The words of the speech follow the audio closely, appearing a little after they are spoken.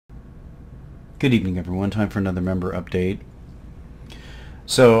Good evening, everyone. Time for another member update.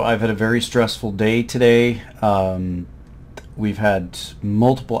 So I've had a very stressful day today. We've had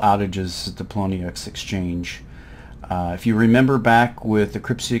multiple outages at the Poloniex exchange. If you remember back with the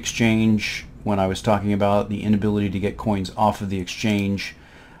Cryptsy exchange, when I was talking about the inability to get coins off of the exchange,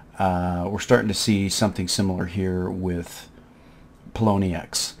 we're starting to see something similar here with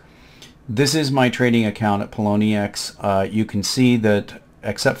Poloniex. This is my trading account at Poloniex. You can see that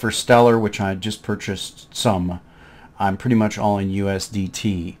except for Stellar, which I just purchased some, I'm pretty much all in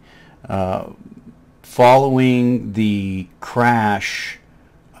USDT. Following the crash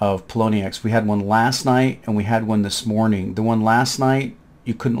of Poloniex, we had one last night and we had one this morning. The one last night,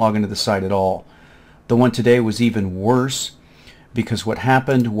 you couldn't log into the site at all. The one today was even worse because what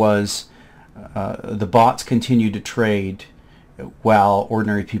happened was the bots continued to trade while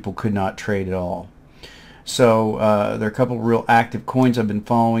ordinary people could not trade at all. So there are a couple of real active coins I've been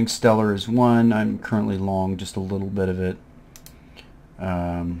following. Stellar is one. I'm currently long just a little bit of it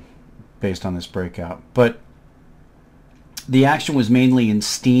based on this breakout. But the action was mainly in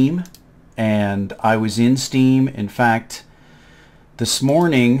Steam, and I was in Steam. In fact, this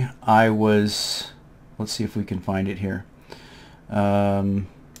morning I was, let's see if we can find it here.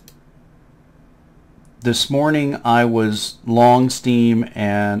 This morning I was long Steam,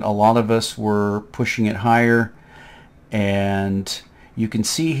 and a lot of us were pushing it higher, and you can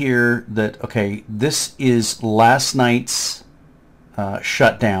see here that, okay, this is last night's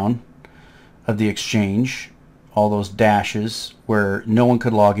shutdown of the exchange, all those dashes where no one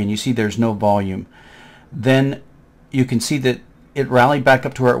could log in. You see there's no volume. Then you can see that it rallied back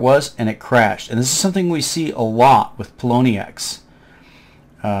up to where it was and it crashed. And this is something we see a lot with Poloniex,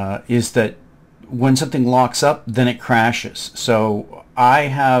 is that when something locks up, then it crashes. So I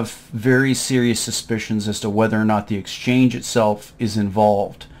have very serious suspicions as to whether or not the exchange itself is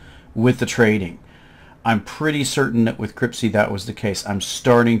involved with the trading. I'm pretty certain that with Cryptsy that was the case. I'm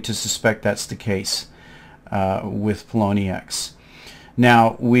starting to suspect that's the case with Poloniex.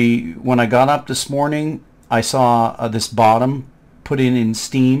 Now, when I got up this morning, I saw this bottom put in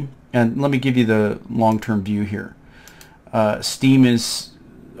Steam, and let me give you the long-term view here. Steam is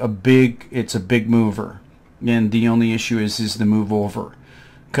it's a big mover, and the only issue is the move over,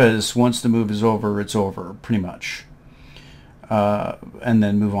 because once the move is over, it's over pretty much, and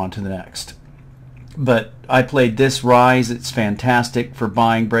then move on to the next. But I played this rise. It's fantastic for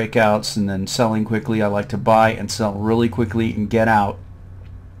buying breakouts and then selling quickly. I like to buy and sell really quickly and get out.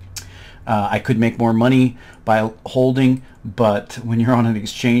 I could make more money by holding, but when you're on an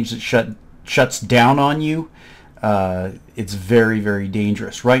exchange that shuts down on you, it's very, very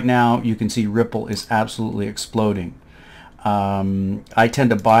dangerous. Right now, you can see Ripple is absolutely exploding. I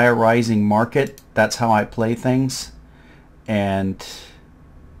tend to buy a rising market. That's how I play things. And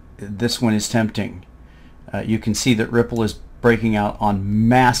this one is tempting. You can see that Ripple is breaking out on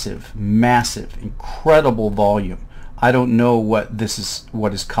massive, incredible volume. I don't know what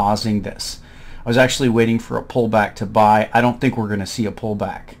is causing this. I was actually waiting for a pullback to buy. I don't think we're going to see a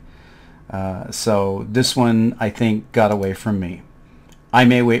pullback. So this one, I think, got away from me. I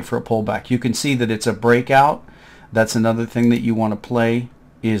may wait for a pullback. You can see that it's a breakout. That's another thing that you want to play,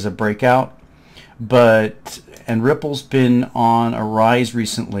 is a breakout. And Ripple's been on a rise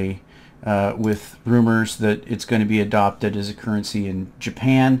recently with rumors that it's going to be adopted as a currency in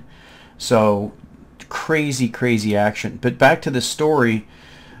Japan. So crazy action. But back to the story,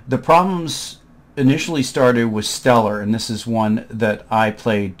 the problems initially started with Stellar, and this is one that I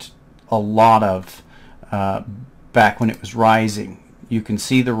played a lot of back when it was rising. You can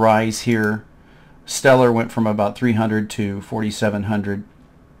see the rise here. Stellar went from about 300 to 4,700,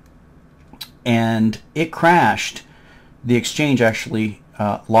 and it crashed. The exchange actually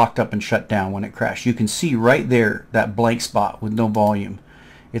locked up and shut down when it crashed. You can see right there that blank spot with no volume.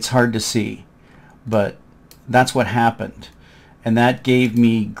 It's hard to see, but that's what happened, and that gave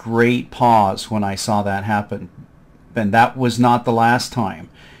me great pause when I saw that happen. And that was not the last time.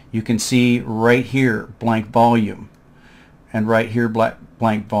 You can see right here blank volume, and right here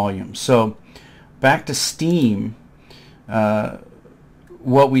blank volume. So back to Steam,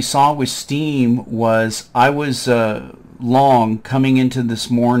 what we saw with Steam was I was long coming into this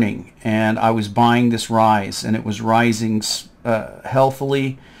morning, and I was buying this rise, and it was rising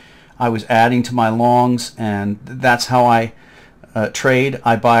healthily. I was adding to my longs, and that's how I trade.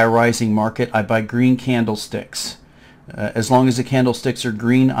 I buy a rising market. I buy green candlesticks. As long as the candlesticks are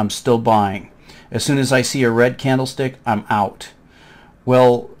green, I'm still buying. As soon as I see a red candlestick, I'm out.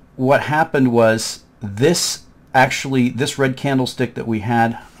 Well, what happened was this red candlestick that we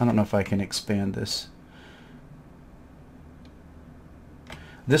had, I don't know if I can expand this.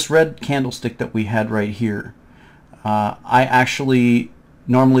 this red candlestick that we had right here, I actually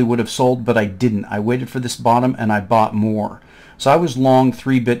normally would have sold, but I didn't. I waited for this bottom and I bought more. So I was long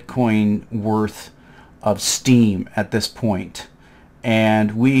 3 Bitcoin worth of steam at this point.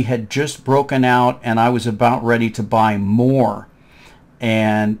 And we had just broken out and I was about ready to buy more.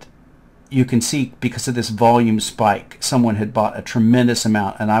 And you can see, because of this volume spike, someone had bought a tremendous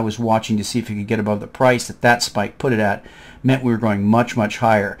amount, and I was watching to see if you could get above the price that that spike put it at. Meant we were going much, much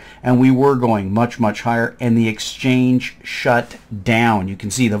higher. And we were going much, much higher, and the exchange shut down. You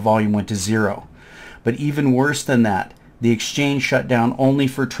can see the volume went to 0. But even worse than that, the exchange shut down only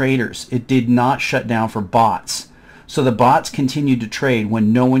for traders. It did not shut down for bots. So the bots continued to trade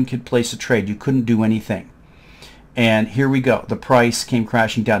when no one could place a trade. You couldn't do anything. And here we go. The price came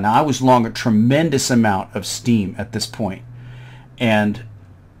crashing down. Now, I was long a tremendous amount of steam at this point, and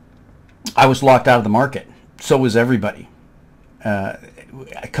I was locked out of the market. So was everybody.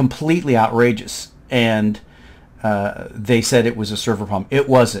 Completely outrageous. And they said it was a server problem. It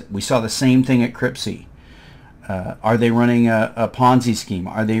wasn't. We saw the same thing at Cryptsy. Are they running a Ponzi scheme?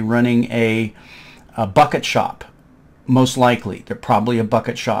 Are they running a bucket shop? Most likely, they're probably a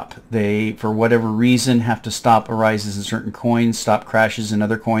bucket shop. They, for whatever reason, have to stop rises in certain coins, stop crashes in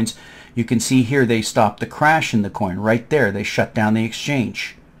other coins. You can see here they stopped the crash in the coin right there. They shut down the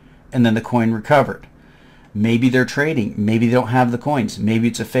exchange, and then the coin recovered. Maybe they're trading. Maybe they don't have the coins. Maybe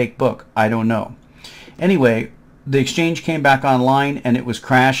it's a fake book. I don't know. Anyway, the exchange came back online, and it was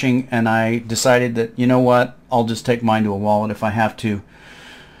crashing, and I decided that, you know what, I'll just take mine to a wallet if I have to.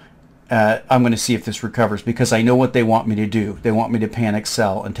 I'm going to see if this recovers, because I know what they want me to do. They want me to panic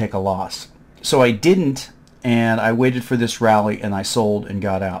sell and take a loss. So I didn't, and I waited for this rally, and I sold and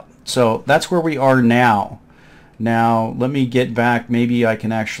got out. So that's where we are now. Now, let me get back. Maybe I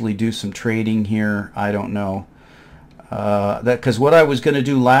can actually do some trading here. I don't know. Because what I was going to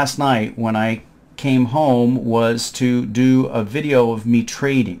do last night when I came home was to do a video of me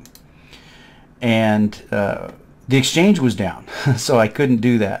trading. And the exchange was down, so I couldn't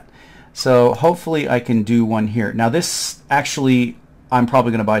do that. So hopefully I can do one here. Now this, actually, I'm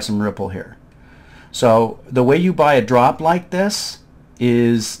probably going to buy some Ripple here. So the way you buy a drop like this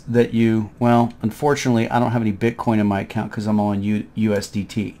is that you, well, unfortunately I don't have any Bitcoin in my account because I'm on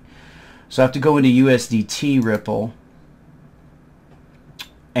USDT. So I have to go into USDT Ripple,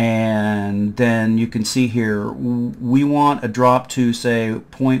 and then you can see here we want a drop to, say,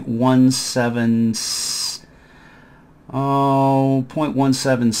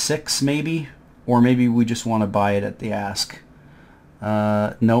 0.176 maybe, or maybe we just want to buy it at the ask.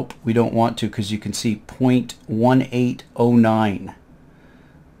 Nope, we don't want to, because you can see 0.1809.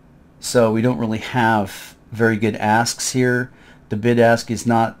 So we don't really have very good asks here. The bid ask is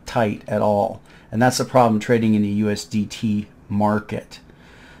not tight at all, and that's the problem trading in the USDT market.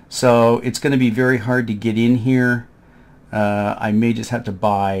 So it's going to be very hard to get in here. I may just have to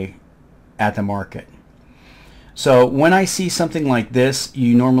buy at the market. So when I see something like this,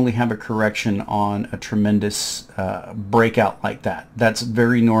 you normally have a correction on a tremendous breakout like that. That's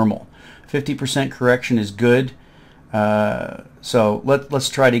very normal. 50% correction is good. So let's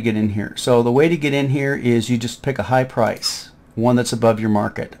try to get in here. So the way to get in here is you just pick a high price, one that's above your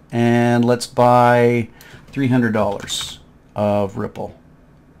market, and let's buy $300 of Ripple.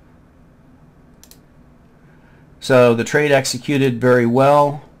 So the trade executed very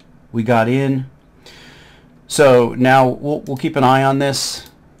well. We got in. So now we'll keep an eye on this.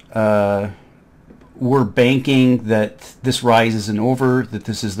 We're banking that this rise isn't over, that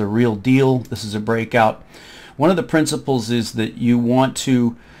this is the real deal. This is a breakout. One of the principles is that you want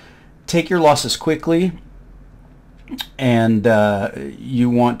to take your losses quickly, and you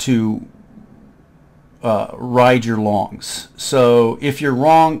want to ride your longs. So if you're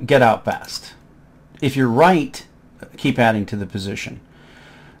wrong, get out fast. If you're right, keep adding to the position.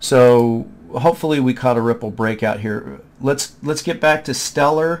 So hopefully we caught a Ripple breakout here. Let's get back to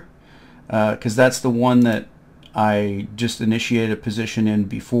Stellar, because that's the one that I just initiated a position in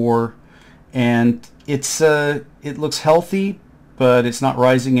before, and it looks healthy, but it's not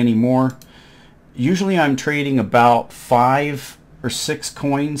rising anymore. Usually I'm trading about 5 or 6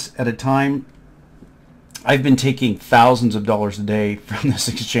 coins at a time. I've been taking thousands of dollars a day from this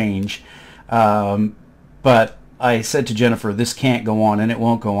exchange, but I said to Jennifer, this can't go on, and it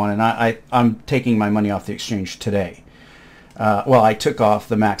won't go on, and I'm taking my money off the exchange today. Well, I took off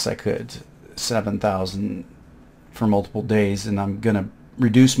the max I could, 7,000 for multiple days, and I'm going to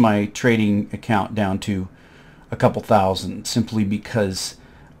reduce my trading account down to a couple thousand, simply because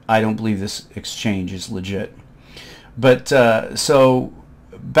I don't believe this exchange is legit. But so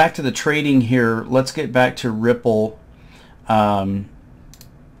back to the trading here. Let's get back to Ripple.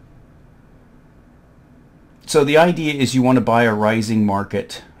 So the idea is you want to buy a rising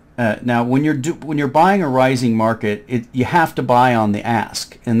market. Now, when you're buying a rising market, you have to buy on the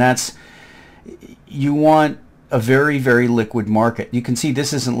ask, and that's, you want a very, very liquid market. You can see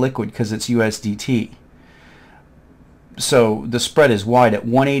this isn't liquid because it's USDT. So the spread is wide at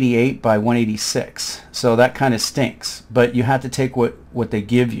 188 by 186. So that kind of stinks, but you have to take what they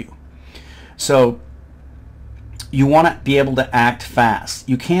give you. So you want to be able to act fast.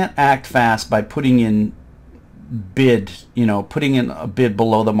 You can't act fast by putting in bid, putting in a bid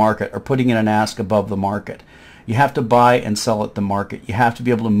below the market or putting in an ask above the market. You have to buy and sell at the market. You have to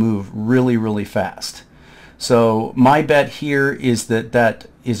be able to move really, really fast. So my bet here is that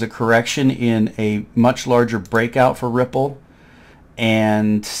is a correction in a much larger breakout for Ripple,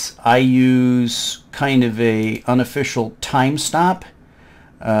 and I use kind of a unofficial time stop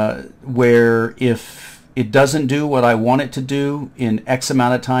where if it doesn't do what I want it to do in X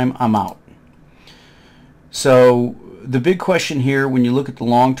amount of time, I'm out. So the big question here when you look at the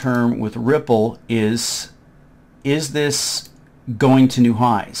long term with Ripple is this going to new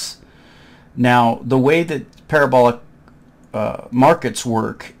highs? Now, the way that parabolic markets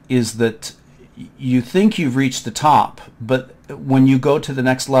work is that you think you've reached the top, but when you go to the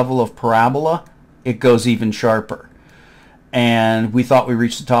next level of parabola, it goes even sharper. And we thought we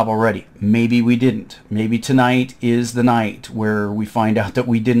reached the top already. Maybe we didn't. Maybe tonight is the night where we find out that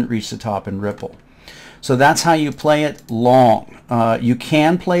we didn't reach the top in Ripple. So that's how you play it long. You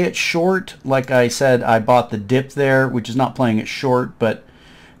can play it short. Like I said, I bought the dip there, which is not playing it short, but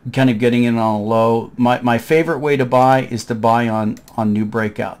kind of getting in on a low. My favorite way to buy is to buy on new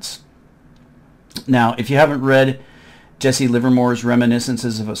breakouts. Now, if you haven't read Jesse Livermore's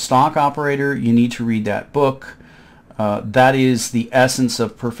Reminiscences of a Stock Operator, you need to read that book. That is the essence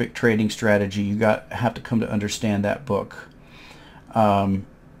of perfect trading strategy. You have to come to understand that book.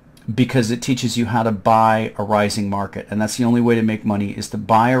 Because it teaches you how to buy a rising market, and that's the only way to make money, is to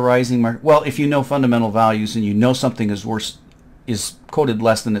buy a rising market. Well, if you know fundamental values and you know something is quoted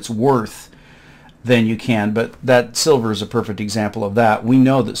less than it's worth, then you can. But that silver is a perfect example of that. We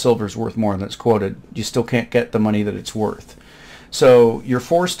know that silver is worth more than it's quoted. You still can't get the money that it's worth. So you're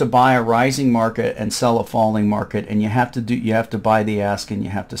forced to buy a rising market and sell a falling market, and you have to buy the ask and you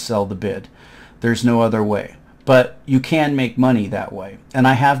have to sell the bid. There's no other way. But you can make money that way, and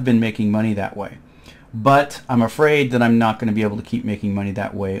I have been making money that way. But I'm afraid that I'm not going to be able to keep making money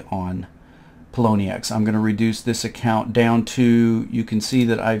that way on Poloniex. I'm going to reduce this account down to, you can see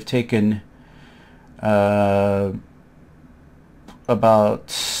that I've taken about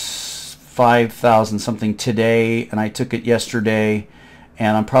 5,000 something today, and I took it yesterday,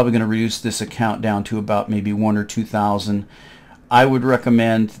 and I'm probably going to reduce this account down to about maybe 1,000 or 2,000. I would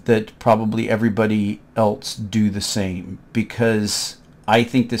recommend that probably everybody else do the same, because I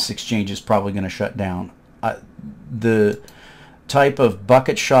think this exchange is probably going to shut down. The type of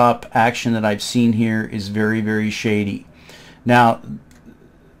bucket shop action that I've seen here is very, very shady. Now,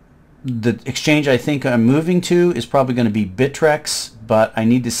 the exchange I think I'm moving to is probably going to be Bittrex, but I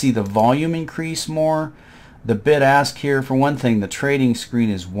need to see the volume increase more. The bid ask here, for one thing, the trading screen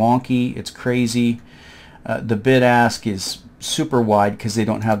is wonky. It's crazy. The bid ask is super wide because they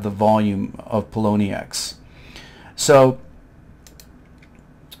don't have the volume of Poloniex. So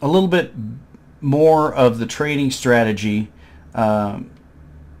a little bit more of the trading strategy.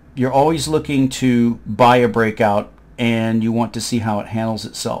 You're always looking to buy a breakout, and you want to see how it handles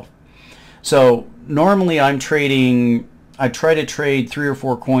itself. So normally I try to trade 3 or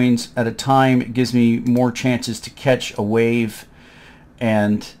 4 coins at a time. It gives me more chances to catch a wave,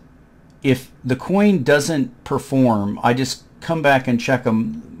 and if the coin doesn't perform, I just come back and check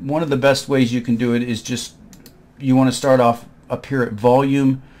them. One of the best ways you can do it is just, you want to start off up here at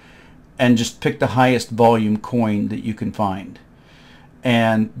volume and just pick the highest volume coin that you can find,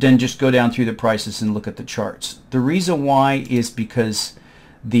 and then just go down through the prices and look at the charts. The reason why is because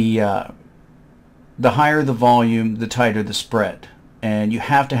the higher the volume, the tighter the spread, and you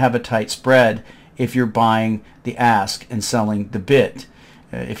have to have a tight spread if you're buying the ask and selling the bid.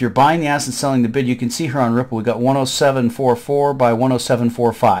 If you're buying the ask and selling the bid, you can see here on Ripple we got 107.44 by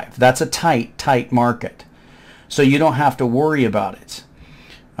 107.45. That's a tight market, so you don't have to worry about it.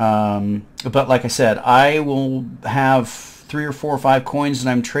 But like I said, I will have 3 or 4 or 5 coins that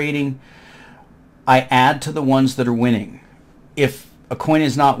I'm trading. I add to the ones that are winning. If a coin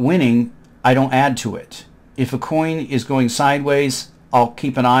is not winning, I don't add to it. If a coin is going sideways, I'll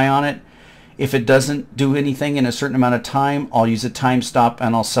keep an eye on it. If it doesn't do anything in a certain amount of time, I'll use a time stop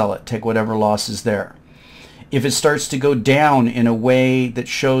and I'll sell it, take whatever loss is there. If it starts to go down in a way that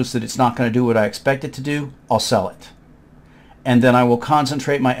shows that it's not going to do what I expect it to do, I'll sell it. And then I will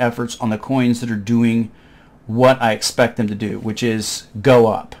concentrate my efforts on the coins that are doing what I expect them to do, which is go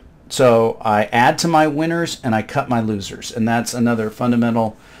up. So I add to my winners and I cut my losers, and that's another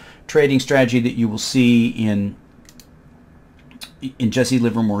fundamental trading strategy that you will see in Jesse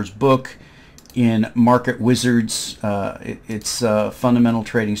Livermore's book, in Market Wizards. It's a fundamental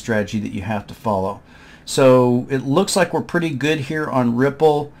trading strategy that you have to follow. So it looks like we're pretty good here on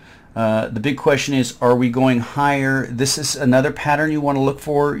Ripple. The big question is, are we going higher? This is another pattern you want to look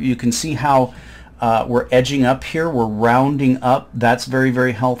for. You can see how we're edging up here. We're rounding up. That's very,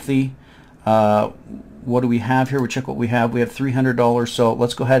 very healthy. What do we have here? We check what we have. We have $300. So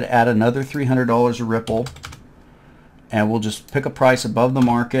let's go ahead and add another $300 of Ripple. And we'll just pick a price above the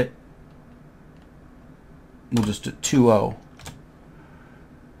market. We'll just do 2.0.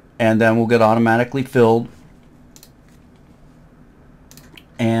 And then we'll get automatically filled.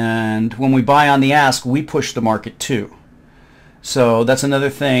 And when we buy on the ask, we push the market too. So that's another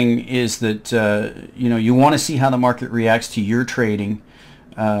thing, is that you want to see how the market reacts to your trading.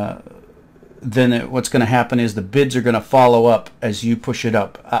 Then what's going to happen is the bids are going to follow up as you push it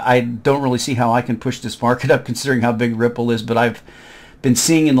up. I don't really see how I can push this market up considering how big Ripple is, but I've been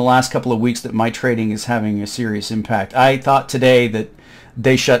seeing in the last couple of weeks that my trading is having a serious impact. I thought today that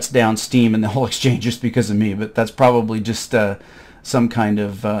they shuts down Steam and the whole exchange just because of me, but that's probably just some kind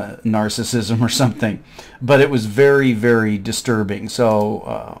of narcissism or something. But it was very, very disturbing.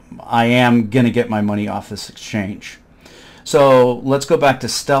 So I am going to get my money off this exchange. So let's go back to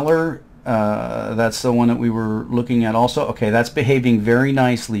Stellar. That's the one that we were looking at also. Okay, that's behaving very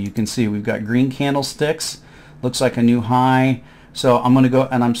nicely. You can see we've got green candlesticks. Looks like a new high. So I'm going to go,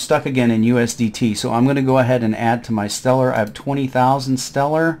 and I'm stuck again in USDT. So I'm going to go ahead and add to my Stellar. I have 20,000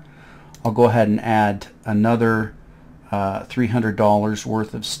 Stellar. I'll go ahead and add another $300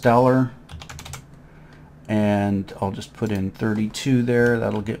 worth of Stellar. And I'll just put in 32 there.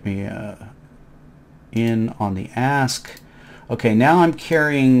 That'll get me in on the ask. Okay, now I'm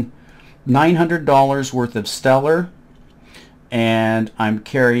carrying $900 worth of Stellar, and I'm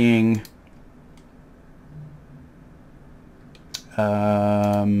carrying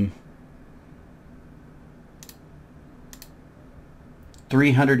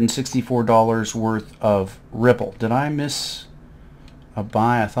 $364 worth of Ripple. Did I miss a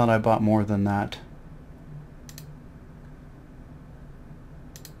buy? I thought I bought more than that.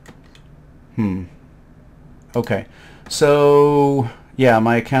 Okay, so yeah,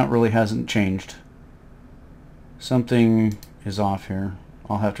 my account really hasn't changed. Something is off here.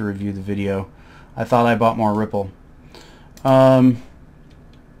 I'll have to review the video. I thought I bought more Ripple. So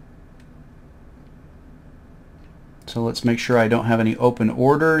let's make sure I don't have any open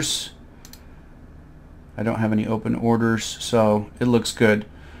orders. I don't have any open orders, so it looks good.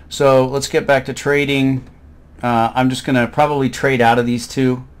 So let's get back to trading. I'm just going to probably trade out of these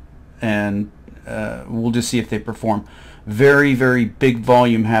two, and we'll just see if they perform. Very, very big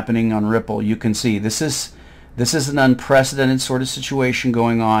volume happening on Ripple. You can see this is an unprecedented sort of situation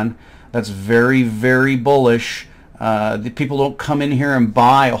going on. That's very, very bullish. The people don't come in here and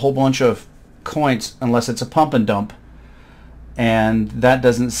buy a whole bunch of coins unless it's a pump and dump, and that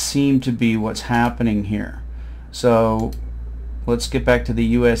doesn't seem to be what's happening here. So let's get back to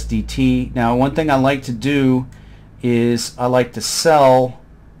the USDT. Now, one thing I like to do is I like to sell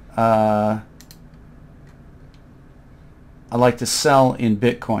in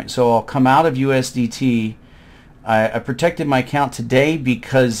Bitcoin. So I'll come out of USDT. I protected my account today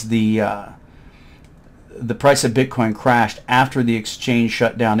because the price of Bitcoin crashed after the exchange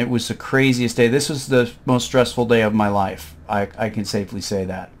shut down. It was the craziest day. This was the most stressful day of my life. I can safely say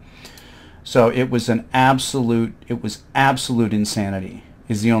that. So it was absolute insanity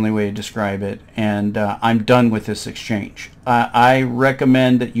is the only way to describe it. And I'm done with this exchange. I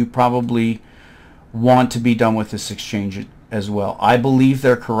recommend that you probably want to be done with this exchange as well. I believe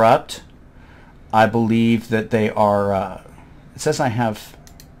they're corrupt. I believe that they are, it says I have,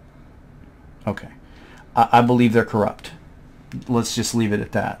 okay. I believe they're corrupt. Let's just leave it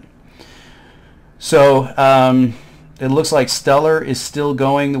at that. So it looks like Stellar is still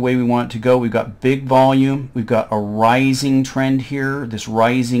going the way we want it to go. We've got big volume. We've got a rising trend here, this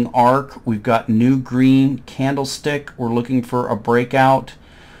rising arc. We've got new green candlestick. We're looking for a breakout.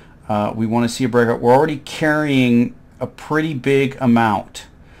 We want to see a breakout. We're already carrying a pretty big amount.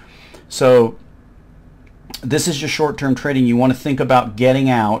 So this is just short-term trading. You want to think about getting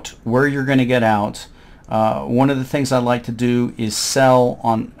out, where you're going to get out. One of the things I like to do is sell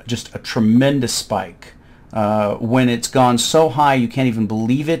on just a tremendous spike. When it's gone so high you can't even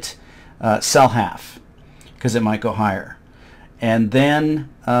believe it, sell half because it might go higher. And then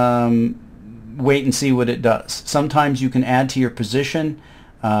wait and see what it does. Sometimes you can add to your position.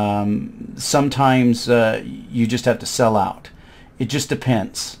 Sometimes you just have to sell out. It just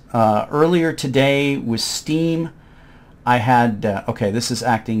depends. Earlier today with Steam, I had, okay, this is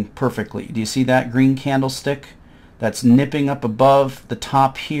acting perfectly. Do you see that green candlestick? That's nipping up above the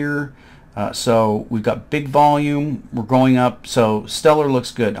top here. So we've got big volume. We're going up. So Stellar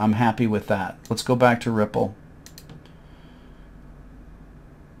looks good. I'm happy with that. Let's go back to Ripple.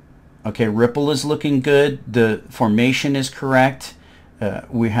 Okay, Ripple is looking good. The formation is correct.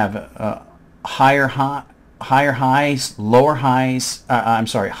 We have higher highs, lower highs. I'm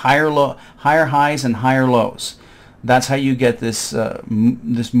sorry, higher highs and higher lows. That's how you get this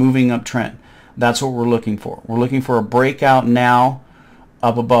this moving up trend. That's what we're looking for. We're looking for a breakout now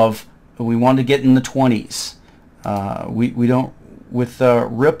up above. We want to get in the 20s. We don't with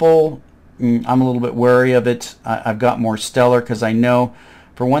Ripple. I'm a little bit wary of it. I've got more Stellar because I know,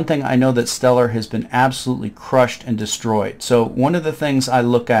 for one thing, I know that Stellar has been absolutely crushed and destroyed. So one of the things I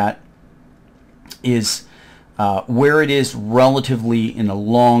look at is where it is relatively in the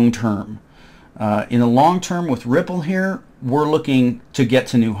long term. In the long term with Ripple here, we're looking to get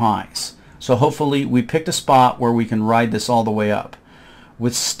to new highs. So hopefully we picked a spot where we can ride this all the way up.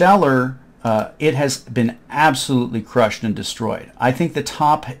 With Stellar, it has been absolutely crushed and destroyed. I think the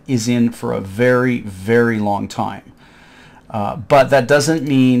top is in for a very, very long time. But that doesn't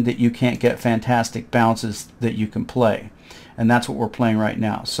mean that you can't get fantastic bounces that you can play. And that's what we're playing right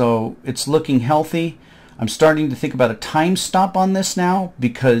now. So it's looking healthy. I'm starting to think about a time stop on this now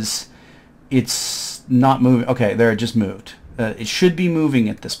because it's not moving. Okay, there, it just moved. It should be moving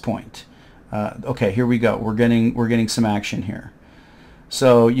at this point. Okay, here we go. We're getting some action here.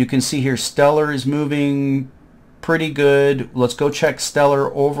 So you can see here Stellar is moving pretty good. Let's go check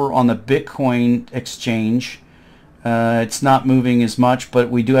Stellar over on the Bitcoin exchange. It's not moving as much, but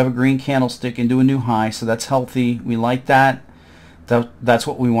we do have a green candlestick into a new high, so that's healthy. We like that. That's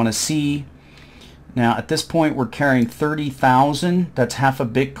what we want to see. Now at this point we're carrying 30,000. That's half a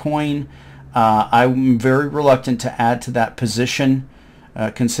Bitcoin. I'm very reluctant to add to that position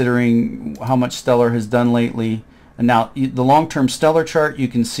considering how much Stellar has done lately. And now the long-term Stellar chart, you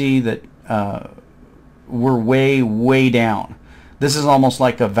can see that we're way down. This is almost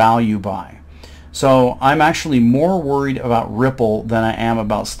like a value buy. So I'm actually more worried about Ripple than I am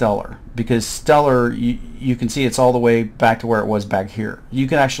about Stellar, because Stellar, you can see it's all the way back to where it was back here. You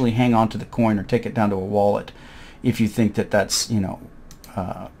can actually hang on to the coin or take it down to a wallet if you think that that's, you know,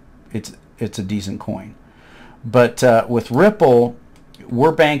 it's a decent coin. But with Ripple,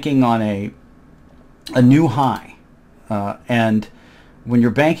 we're banking on a new high. And when you're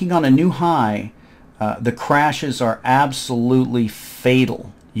banking on a new high, the crashes are absolutely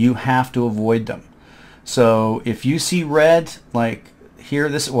fatal. You have to avoid them. So if you see red, like here,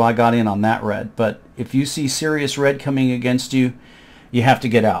 well, I got in on that red, but if you see serious red coming against you, you have to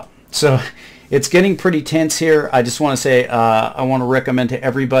get out. So it's getting pretty tense here. I just want to say, I want to recommend to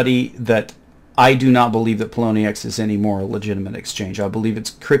everybody that I do not believe that Poloniex is any more a legitimate exchange. I believe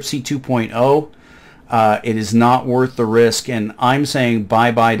it's Cryptsy 2.0. It is not worth the risk, and I'm saying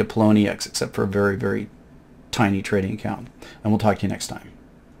bye-bye to Poloniex, except for a very, very tiny trading account. And we'll talk to you next time.